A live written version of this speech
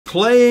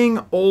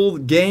Playing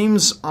old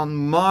games on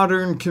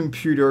modern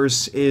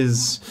computers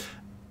is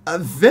a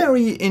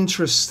very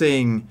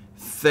interesting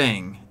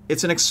thing.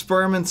 It's an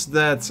experiment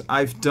that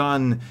I've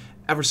done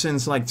ever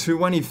since like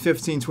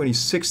 2015,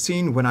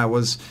 2016, when I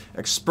was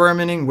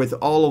experimenting with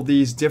all of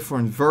these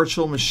different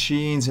virtual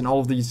machines and all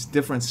of these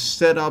different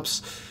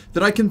setups,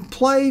 that I can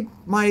play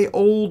my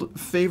old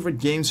favorite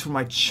games from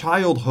my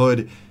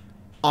childhood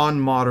on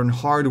modern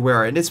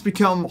hardware. And it's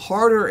become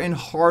harder and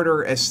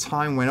harder as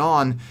time went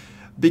on,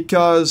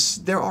 because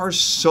there are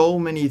so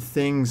many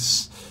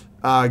things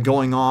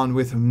going on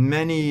with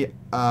many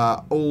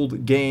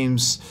old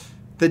games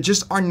that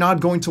just are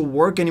not going to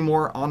work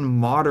anymore on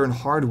modern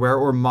hardware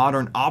or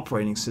modern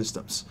operating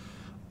systems.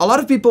 A lot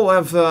of people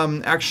have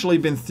actually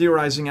been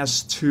theorizing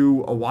as to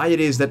why it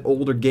is that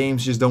older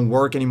games just don't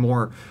work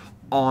anymore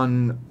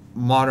on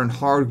modern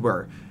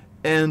hardware.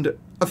 And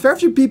a fair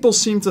few people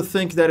seem to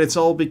think that it's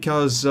all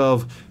because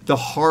of the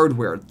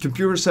hardware.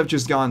 Computers have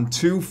just gone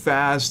too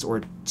fast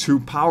or too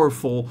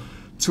powerful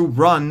to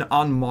run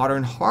on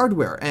modern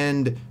hardware.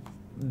 And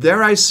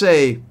dare I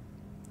say,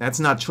 that's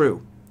not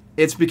true.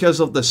 It's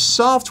because of the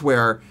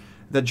software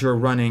that you're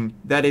running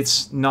that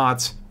it's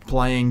not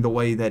playing the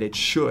way that it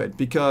should.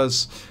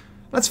 Because,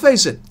 let's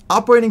face it,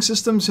 operating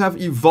systems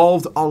have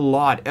evolved a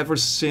lot ever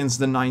since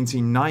the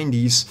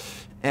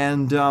 1990s.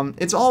 And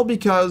it's all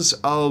because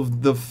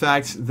of the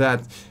fact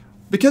that,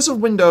 because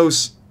of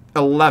Windows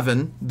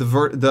 11,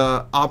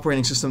 the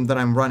operating system that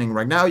I'm running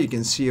right now, you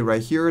can see it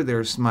right here.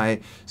 There's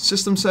my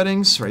system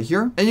settings right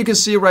here. And you can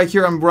see right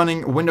here I'm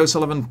running Windows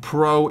 11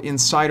 Pro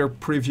Insider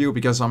Preview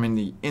because I'm in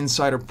the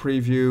Insider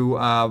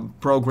Preview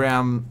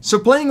program. So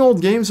playing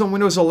old games on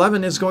Windows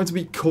 11 is going to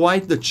be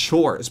quite the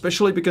chore,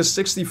 especially because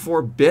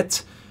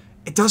 64-bit,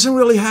 it doesn't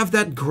really have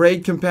that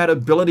great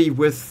compatibility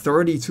with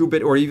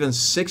 32-bit or even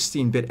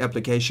 16-bit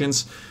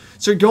applications.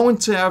 So you're going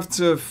to have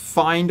to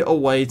find a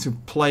way to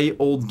play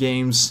old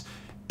games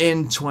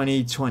in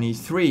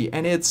 2023.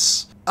 And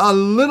it's a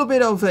little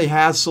bit of a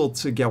hassle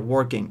to get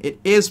working.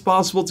 It is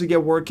possible to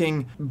get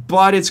working,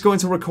 but it's going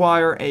to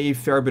require a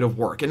fair bit of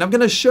work. And I'm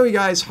going to show you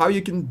guys how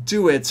you can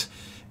do it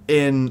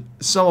in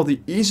some of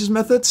the easiest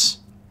methods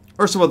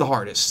or some of the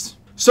hardest.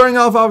 Starting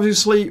off,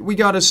 obviously, we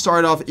gotta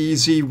start off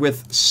easy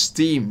with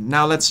Steam.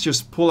 Now let's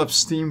just pull up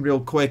Steam real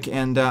quick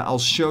and I'll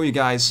show you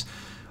guys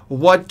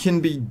what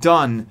can be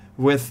done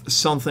with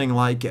something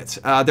like it.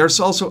 There's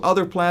also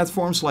other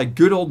platforms like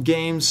Good Old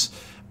Games,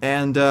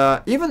 and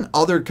even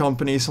other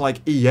companies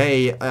like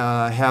EA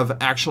have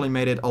actually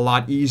made it a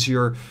lot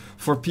easier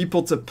for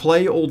people to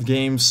play old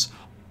games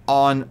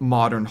on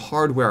modern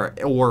hardware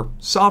or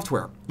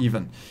software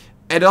even.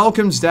 It all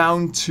comes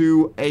down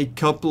to a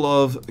couple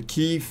of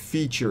key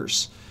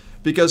features,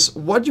 because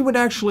what you would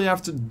actually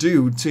have to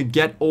do to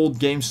get old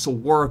games to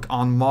work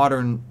on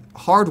modern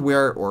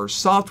hardware or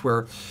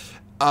software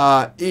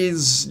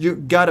is you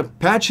gotta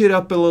patch it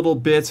up a little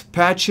bit,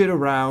 patch it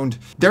around.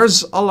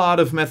 There's a lot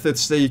of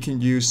methods that you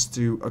can use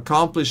to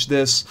accomplish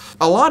this.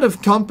 A lot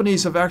of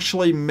companies have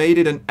actually made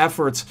it an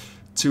effort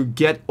to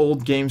get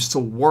old games to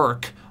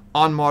work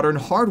on modern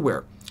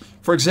hardware.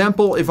 For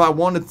example, if I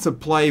wanted to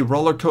play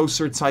Roller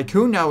Coaster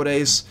Tycoon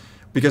nowadays,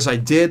 because I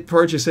did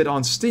purchase it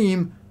on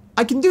Steam,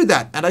 I can do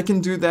that, and I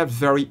can do that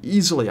very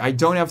easily. I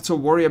don't have to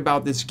worry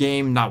about this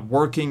game not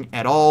working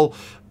at all,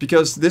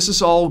 because this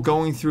is all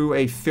going through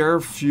a fair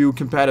few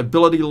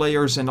compatibility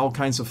layers and all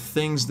kinds of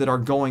things that are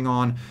going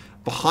on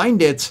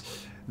behind it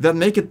that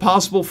make it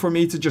possible for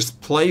me to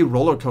just play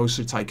Roller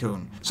Coaster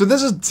Tycoon. So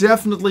this is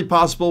definitely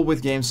possible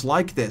with games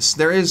like this.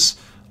 There is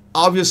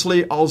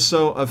obviously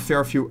also a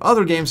fair few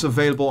other games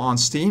available on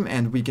Steam,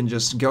 and we can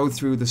just go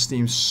through the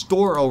Steam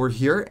store over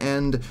here.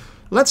 And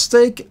let's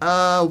take,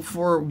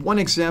 for one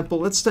example,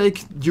 let's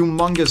take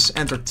Humongous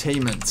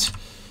Entertainment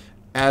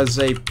as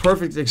a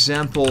perfect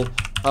example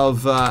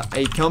of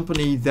a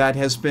company that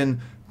has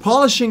been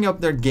polishing up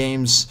their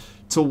games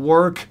to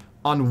work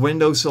on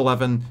Windows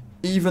 11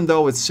 even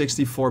though it's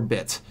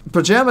 64-bit.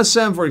 Pajama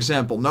Sam, for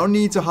example, No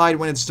Need to Hide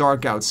When It's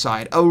Dark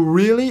Outside. A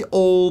really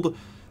old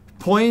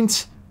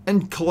point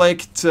and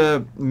click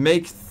to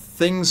make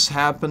things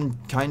happen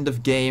kind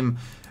of game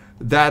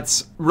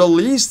that's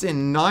released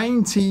in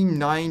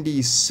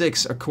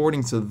 1996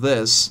 according to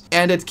this,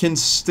 and it can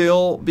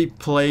still be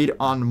played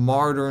on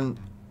modern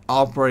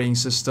operating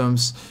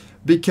systems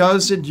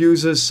because it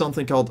uses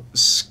something called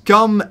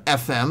Scum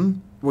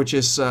FM, which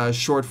is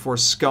short for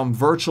Scum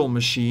Virtual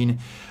Machine,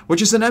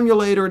 which is an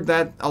emulator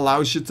that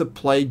allows you to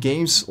play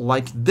games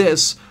like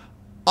this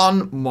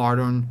on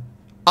modern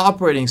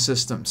operating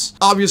systems.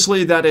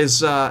 Obviously, that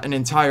is an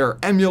entire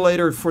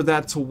emulator for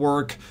that to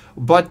work,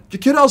 but you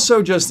could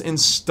also just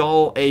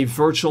install a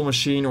virtual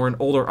machine or an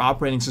older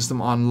operating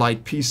system on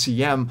like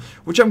PCM,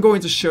 which I'm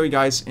going to show you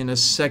guys in a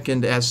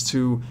second as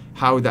to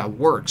how that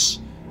works.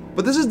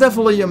 But this is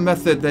definitely a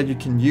method that you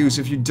can use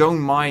if you don't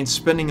mind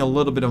spending a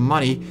little bit of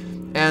money.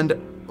 And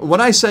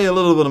when I say a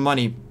little bit of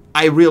money,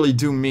 I really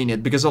do mean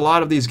it, because a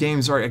lot of these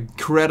games are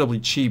incredibly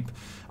cheap.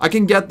 I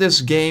can get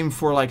this game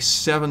for like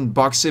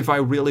 $7 if I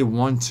really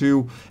want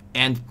to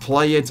and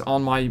play it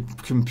on my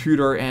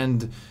computer,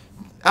 and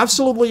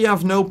absolutely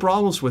have no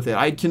problems with it.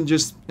 I can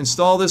just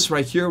install this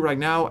right here, right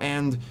now,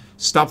 and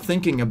stop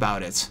thinking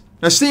about it.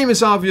 Now, Steam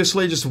is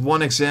obviously just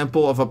one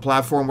example of a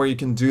platform where you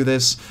can do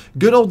this.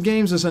 Good Old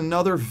Games is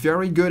another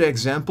very good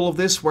example of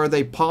this, where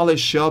they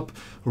polish up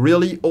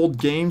really old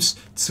games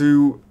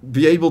to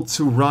be able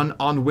to run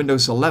on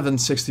Windows 11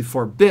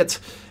 64-bit,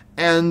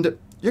 and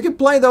you can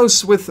play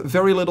those with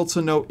very little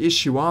to no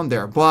issue on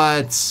there.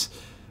 But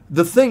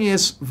the thing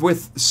is,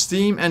 with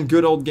Steam and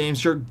Good Old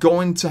Games, you're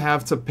going to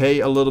have to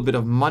pay a little bit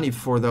of money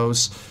for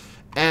those,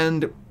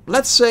 and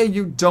let's say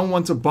you don't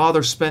want to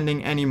bother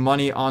spending any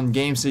money on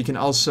games that you can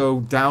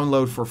also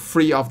download for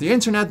free off the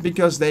internet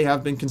because they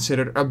have been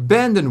considered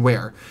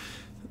abandonware.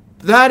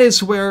 That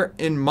is where,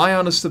 in my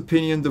honest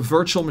opinion, the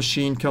virtual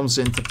machine comes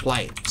into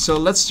play. So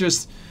let's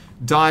just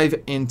dive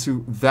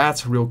into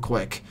that real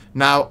quick.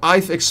 Now,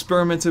 I've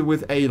experimented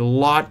with a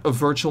lot of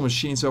virtual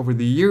machines over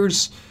the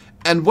years,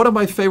 and one of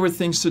my favorite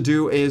things to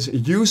do is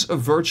use a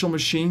virtual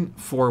machine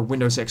for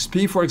Windows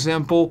XP, for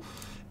example,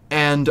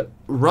 and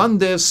run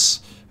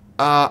this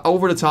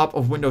over the top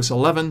of Windows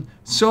 11,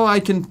 so I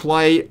can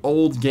play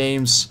old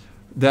games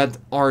that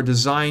are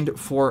designed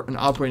for an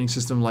operating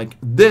system like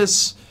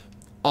this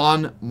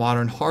on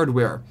modern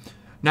hardware.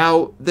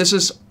 Now, this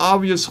is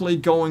obviously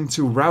going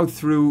to route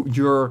through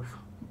your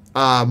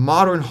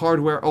modern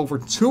hardware over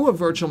to a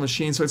virtual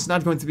machine, so it's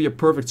not going to be a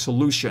perfect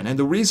solution. And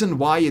the reason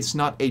why it's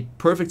not a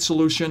perfect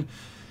solution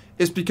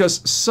is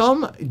because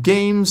some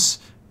games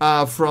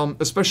from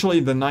especially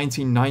the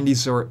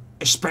 1990s or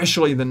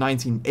especially the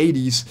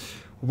 1980s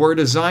were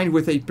designed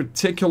with a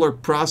particular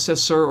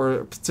processor or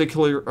a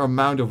particular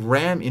amount of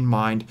RAM in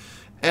mind,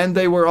 and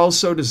they were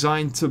also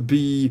designed to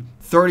be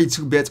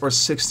 32-bit or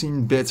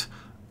 16-bit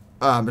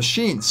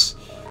machines.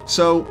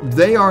 So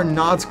they are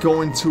not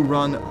going to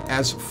run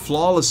as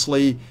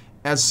flawlessly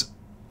as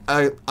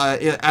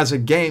a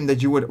game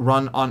that you would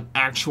run on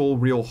actual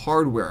real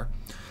hardware.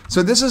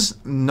 So this is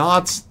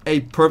not a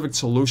perfect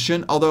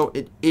solution, although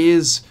it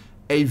is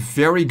a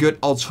very good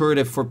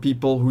alternative for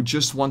people who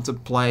just want to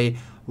play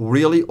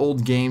really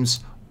old games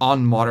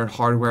on modern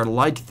hardware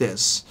like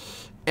this.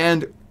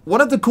 And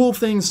one of the cool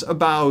things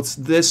about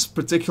this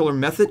particular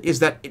method is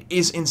that it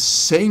is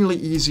insanely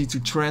easy to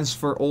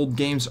transfer old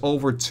games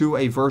over to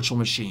a virtual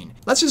machine.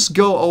 Let's just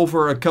go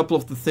over a couple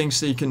of the things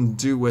that you can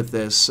do with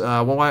this.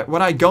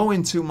 When I go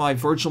into my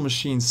virtual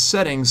machine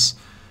settings,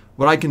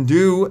 what I can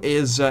do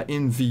is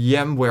in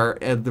VMware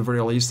at the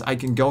very least, I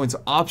can go into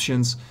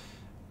options,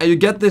 and you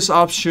get this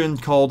option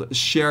called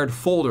shared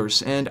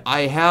folders, and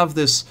I have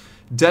this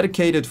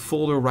dedicated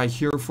folder right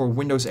here for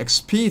Windows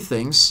XP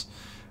things.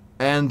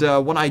 And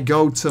when I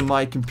go to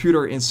my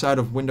computer inside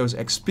of Windows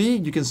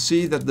XP, you can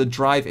see that the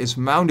drive is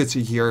mounted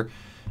to here,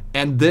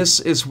 and this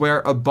is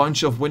where a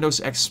bunch of Windows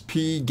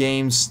XP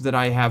games that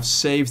I have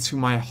saved to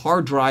my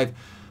hard drive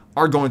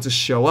are going to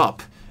show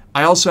up.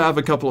 I also have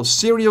a couple of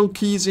serial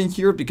keys in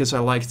here because I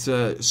like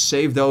to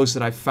save those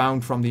that I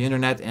found from the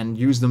internet and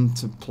use them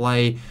to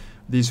play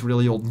these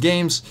really old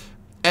games.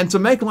 And to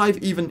make life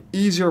even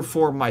easier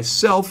for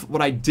myself,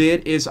 what I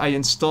did is I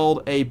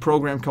installed a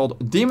program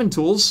called Daemon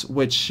Tools,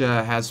 which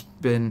has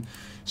been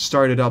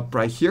started up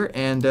right here.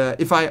 And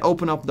if I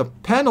open up the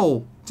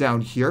panel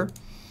down here,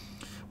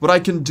 what I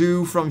can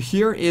do from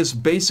here is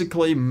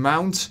basically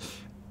mount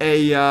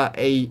a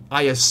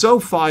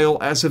ISO file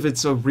as if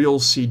it's a real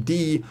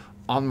CD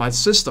on my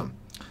system.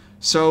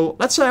 So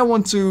let's say I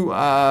want to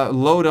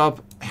load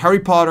up Harry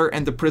Potter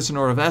and the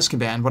Prisoner of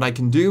Azkaban. What I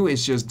can do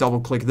is just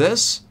double click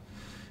this,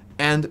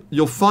 and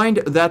you'll find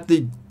that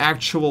the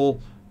actual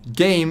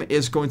game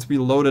is going to be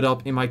loaded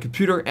up in my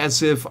computer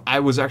as if I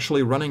was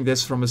actually running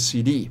this from a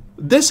CD.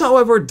 This,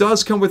 however,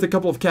 does come with a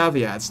couple of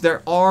caveats.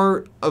 There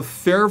are a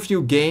fair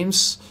few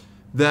games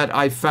that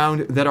I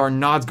found that are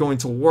not going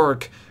to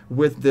work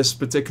with this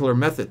particular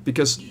method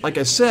because, like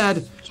I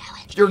said,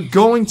 you're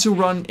going to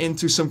run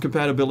into some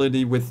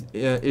compatibility with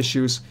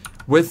issues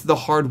with the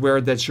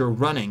hardware that you're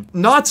running.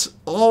 Not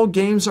all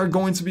games are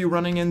going to be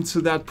running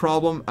into that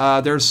problem.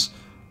 There's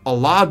a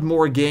lot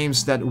more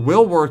games that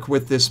will work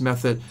with this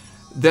method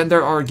than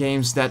there are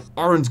games that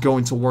aren't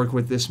going to work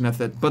with this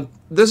method. But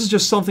this is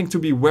just something to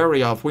be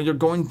wary of when you're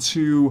going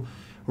to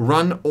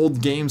run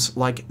old games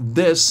like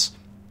this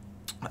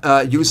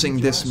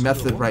using this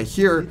method right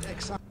here.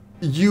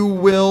 You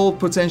will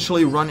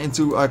potentially run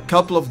into a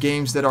couple of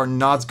games that are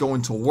not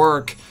going to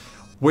work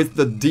with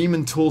the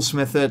Daemon Tools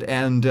method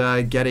and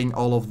getting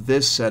all of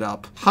this set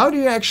up. How do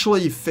you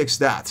actually fix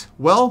that?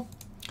 Well,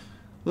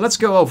 let's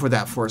go over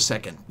that for a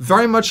second.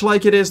 Very much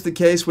like it is the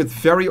case with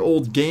very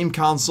old game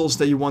consoles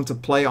that you want to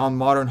play on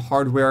modern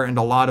hardware and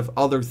a lot of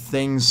other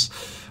things,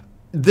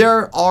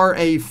 there are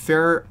a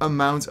fair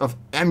amount of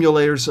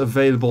emulators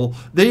available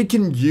that you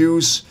can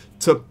use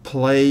to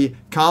play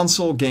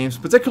console games,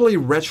 particularly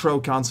retro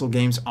console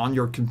games on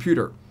your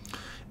computer.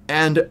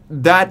 And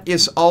that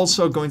is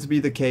also going to be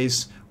the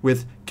case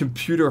with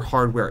computer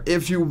hardware.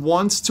 If you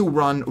want to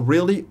run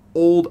really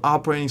old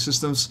operating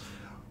systems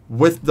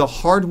with the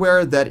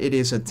hardware that it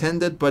is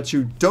intended, but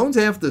you don't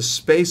have the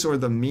space or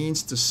the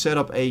means to set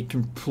up a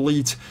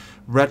complete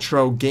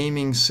retro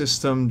gaming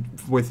system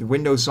with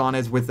Windows on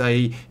it, with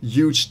a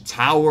huge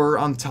tower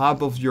on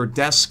top of your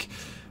desk.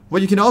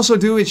 What you can also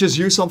do is just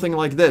use something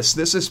like this.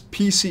 This is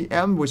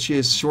PCM, which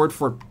is short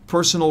for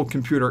Personal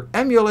Computer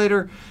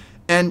Emulator,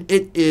 and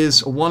it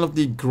is one of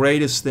the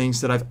greatest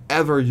things that I've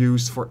ever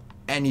used for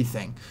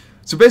anything.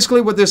 So basically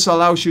what this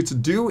allows you to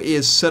do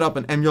is set up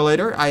an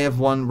emulator. I have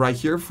one right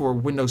here for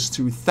Windows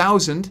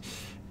 2000,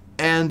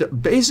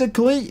 and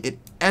basically it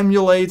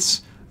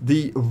emulates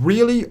the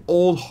really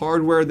old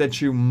hardware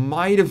that you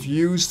might have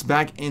used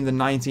back in the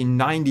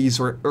 1990s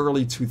or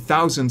early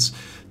 2000s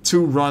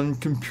to run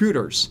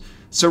computers.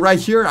 So right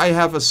here I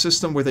have a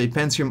system with a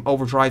Pentium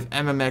Overdrive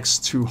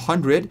MMX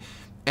 200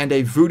 and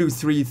a Voodoo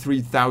 3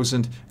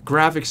 3000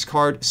 graphics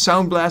card,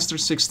 Sound Blaster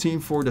 16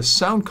 for the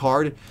sound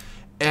card,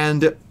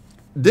 and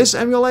this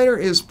emulator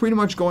is pretty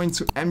much going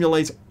to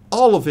emulate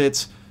all of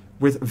it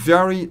with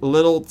very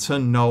little to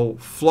no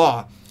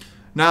flaw.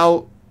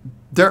 Now,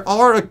 there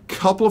are a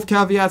couple of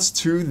caveats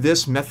to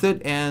this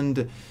method,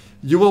 and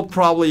you will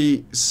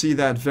probably see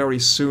that very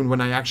soon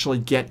when I actually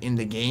get in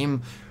the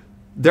game.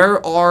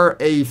 There are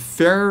a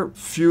fair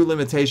few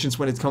limitations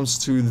when it comes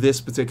to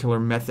this particular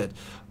method.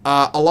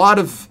 A lot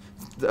of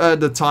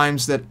the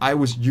times that I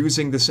was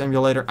using this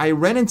emulator, I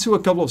ran into a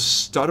couple of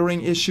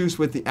stuttering issues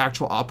with the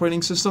actual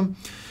operating system,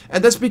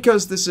 and that's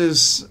because this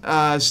is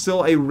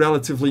still a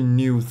relatively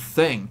new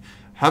thing.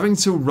 Having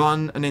to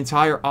run an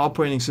entire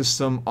operating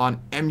system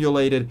on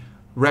emulated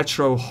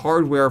retro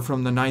hardware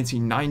from the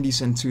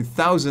 1990s and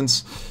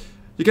 2000s,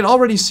 you can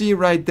already see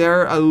right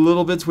there a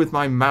little bit with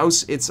my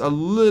mouse, it's a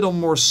little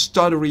more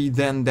stuttery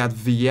than that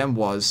VM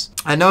was.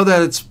 I know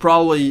that it's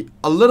probably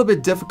a little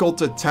bit difficult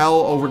to tell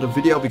over the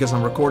video because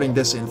I'm recording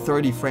this in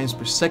 30 frames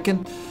per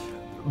second,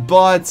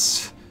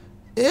 but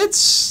it's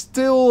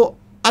still,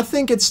 I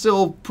think it's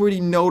still pretty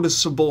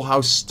noticeable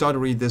how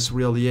stuttery this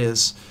really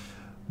is.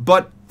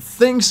 But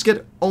things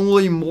get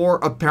only more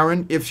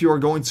apparent if you're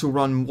going to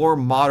run more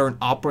modern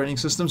operating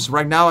systems.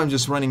 Right now I'm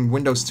just running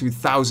Windows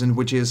 2000,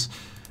 which is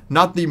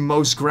not the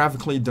most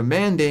graphically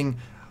demanding,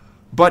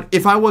 but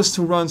if I was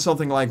to run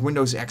something like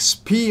Windows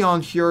XP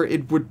on here,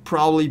 it would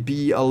probably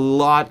be a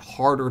lot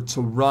harder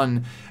to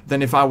run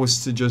than if I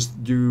was to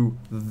just do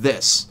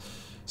this.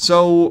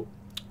 So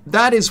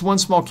that is one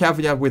small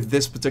caveat with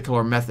this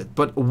particular method,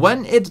 but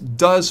when it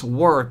does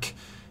work,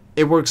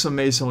 it works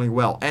amazingly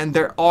well. And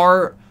there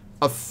are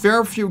a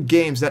fair few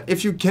games that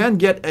if you can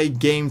get a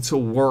game to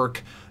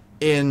work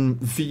in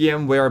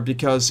VMware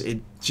because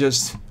it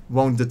just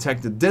won't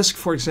detect the disk,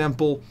 for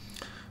example.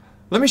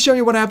 Let me show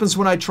you what happens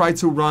when I try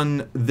to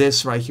run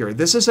this right here.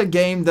 This is a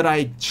game that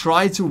I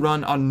tried to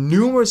run on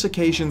numerous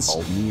occasions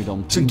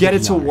to get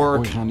it to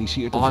work on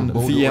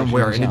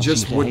VMware, and it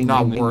just would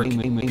not work,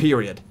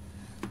 period.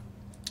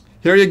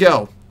 Here you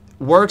go.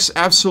 Works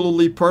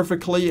absolutely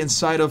perfectly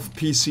inside of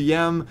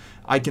PCM.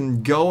 I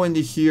can go into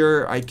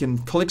here, I can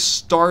click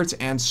start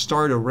and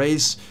start a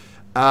race.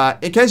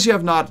 In case you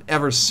have not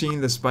ever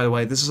seen this, by the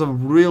way, this is a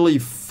really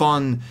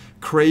fun,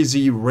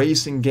 crazy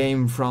racing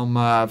game from the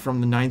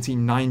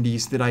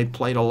 1990s that I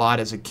played a lot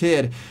as a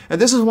kid.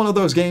 And this is one of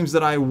those games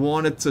that I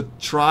wanted to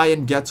try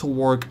and get to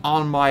work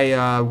on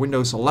my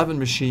Windows 11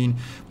 machine,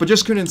 but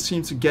just couldn't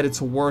seem to get it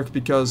to work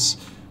because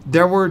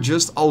there were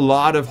just a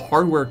lot of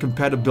hardware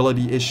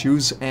compatibility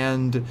issues,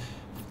 and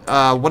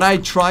when I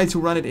tried to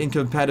run it in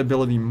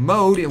compatibility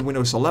mode in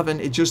Windows 11,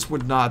 it just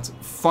would not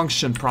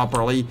function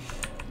properly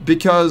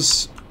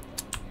because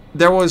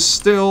there was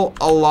still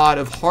a lot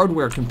of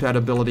hardware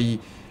compatibility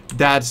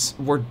that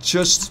were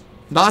just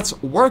not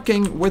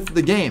working with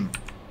the game.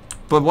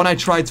 But when I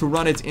tried to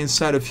run it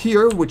inside of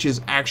here, which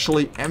is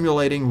actually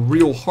emulating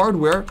real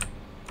hardware,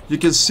 you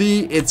can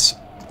see it's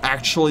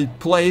actually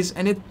plays,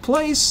 and it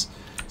plays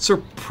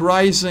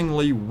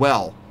surprisingly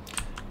well.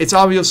 It's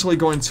obviously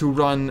going to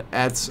run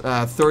at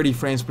 30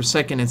 frames per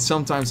second, and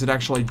sometimes it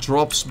actually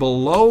drops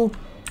below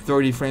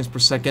 30 frames per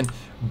second,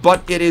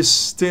 but it is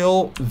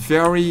still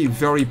very,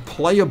 very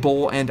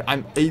playable, and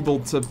I'm able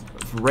to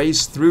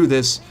race through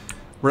this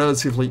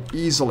relatively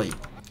easily.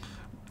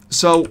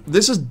 So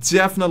this is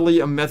definitely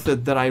a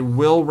method that I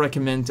will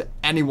recommend to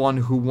anyone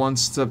who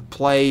wants to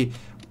play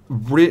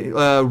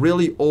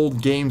really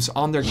old games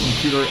on their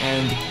computer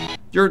and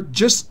you're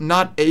just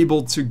not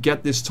able to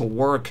get this to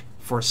work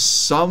for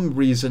some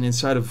reason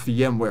inside of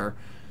VMware.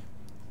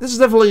 This is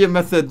definitely a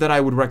method that I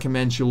would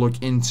recommend you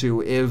look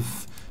into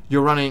if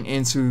you're running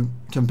into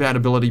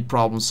compatibility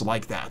problems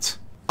like that.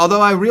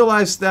 Although I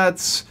realize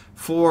that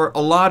for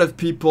a lot of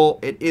people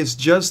it is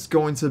just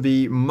going to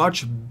be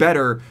much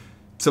better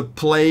to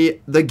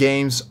play the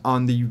games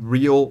on the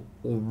real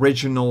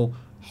original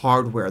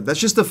hardware. That's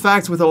just a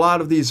fact with a lot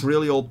of these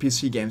really old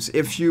PC games.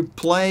 If you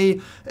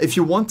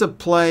want to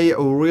play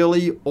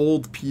really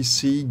old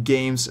PC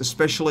games,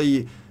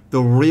 especially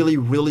the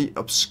really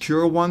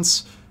obscure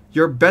ones,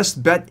 your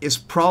best bet is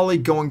probably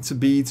going to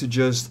be to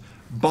just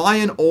buy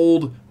an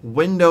old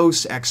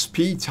Windows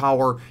XP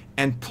tower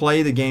and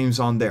play the games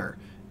on there.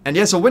 And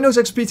yeah, so Windows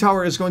XP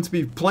Tower is going to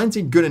be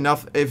plenty good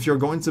enough if you're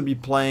going to be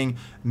playing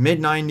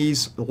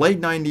mid-90s, late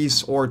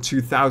 90s, or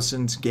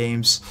 2000s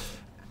games.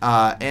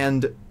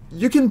 And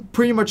you can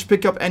pretty much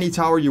pick up any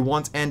tower you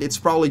want, and it's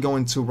probably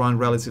going to run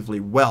relatively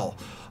well.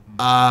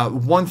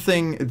 One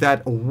thing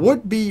that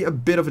would be a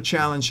bit of a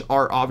challenge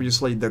are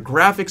obviously the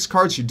graphics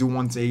cards. You do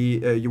want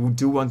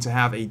to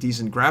have a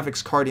decent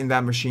graphics card in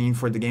that machine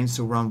for the games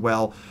to run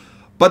well.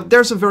 But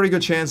there's a very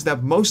good chance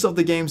that most of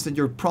the games that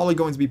you're probably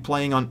going to be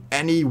playing on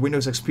any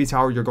Windows XP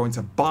Tower you're going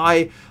to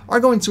buy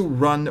are going to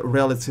run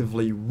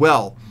relatively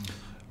well.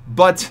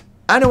 But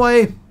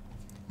anyway,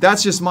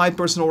 that's just my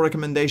personal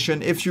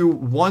recommendation. If you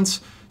want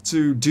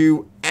to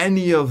do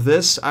any of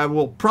this, I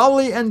will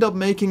probably end up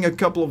making a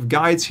couple of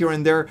guides here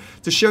and there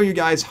to show you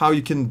guys how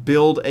you can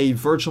build a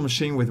virtual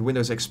machine with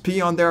Windows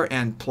XP on there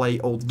and play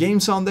old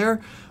games on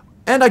there.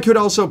 And I could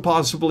also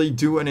possibly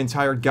do an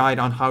entire guide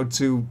on how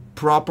to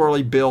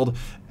properly build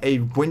a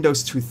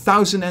Windows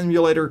 2000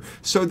 emulator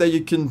so that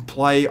you can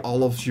play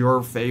all of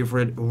your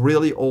favorite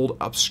really old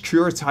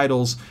obscure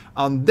titles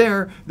on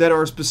there that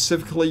are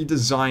specifically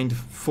designed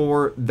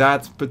for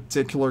that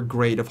particular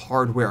grade of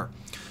hardware.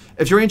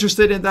 If you're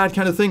interested in that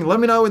kind of thing,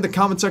 let me know in the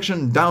comment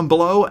section down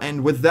below.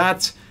 And with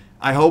that,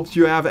 I hope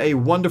you have a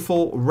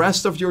wonderful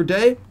rest of your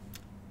day,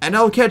 and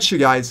I'll catch you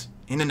guys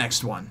in the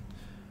next one.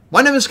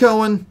 My name is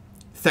Koen.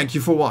 Thank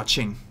you for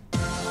watching.